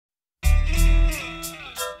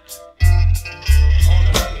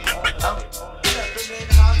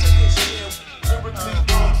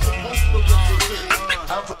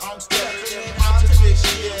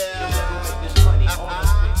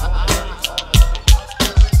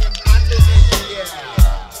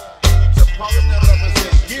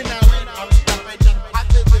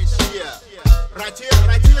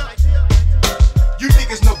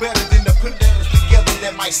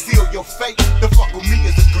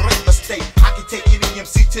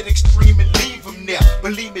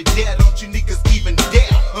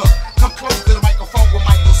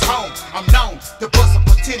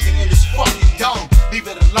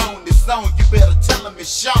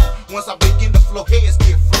flow heads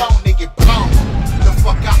get flown, they get blown the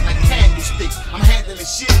fuck out like candlesticks. I'm handling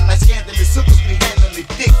shit like scandalous suckers be handling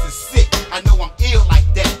dicks. It's sick, I know I'm ill like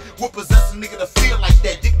that. What possess a nigga to feel like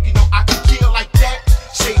that? Didn't you know I can kill like that?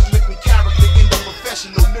 Shade looking character in the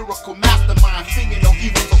professional lyrical mastermind, singing no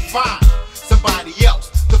evil so fine. Somebody else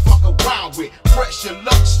to fuck around with. Press your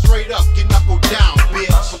luck straight up, get knuckled down, bitch.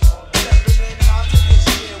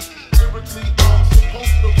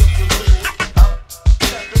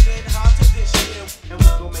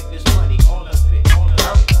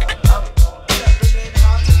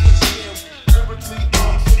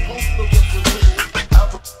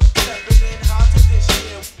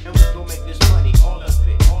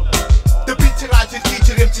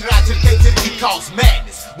 Cause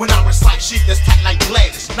madness when I recite shit that's tight like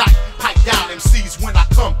Gladys Knight. Pipe down MCs when I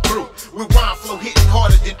come through with rhyme flow hitting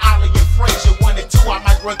harder than Ollie and Frazier. 1 and 2 I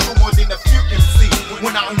might run through more than a few MCs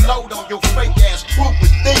when I unload on your fake ass group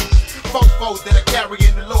with thieves. Fofos that are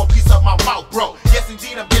carrying the lower piece of my mouth, bro. Yes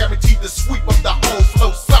indeed I'm guaranteed to sweep up the whole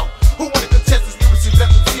flow. So who wanna contest this lyrics and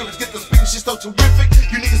let the feelings get the speaking shit so terrific?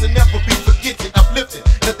 You niggas will never be forgetting, uplifted,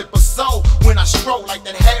 nothing but soul. When I stroll like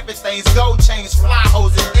that habit, things gold chains, fly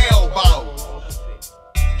hoes and elbows.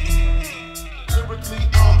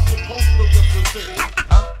 I'm supposed to represent.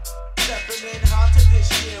 Stepping in hot to this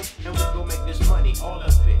year, and we gon' make this money, all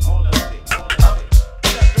of it, all of it, all of it.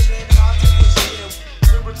 Stepping in hot to this year,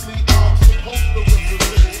 lyrically I'm supposed to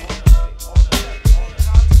represent.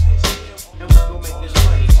 And we gon' make this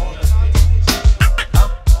money, all of it.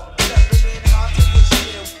 Stepping in hot to this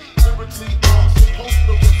year, lyrically I'm supposed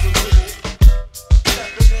to represent.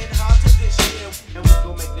 Stepping in hot to this year, and we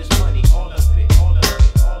gon' make this money, all of it, all of it.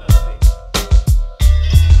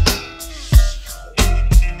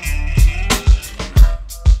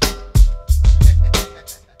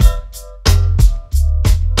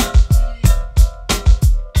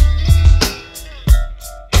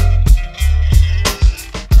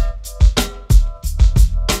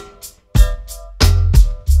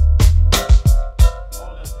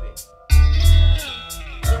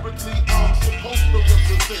 I'm supposed to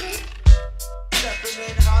represent. Stepping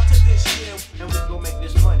in hot to this year, and we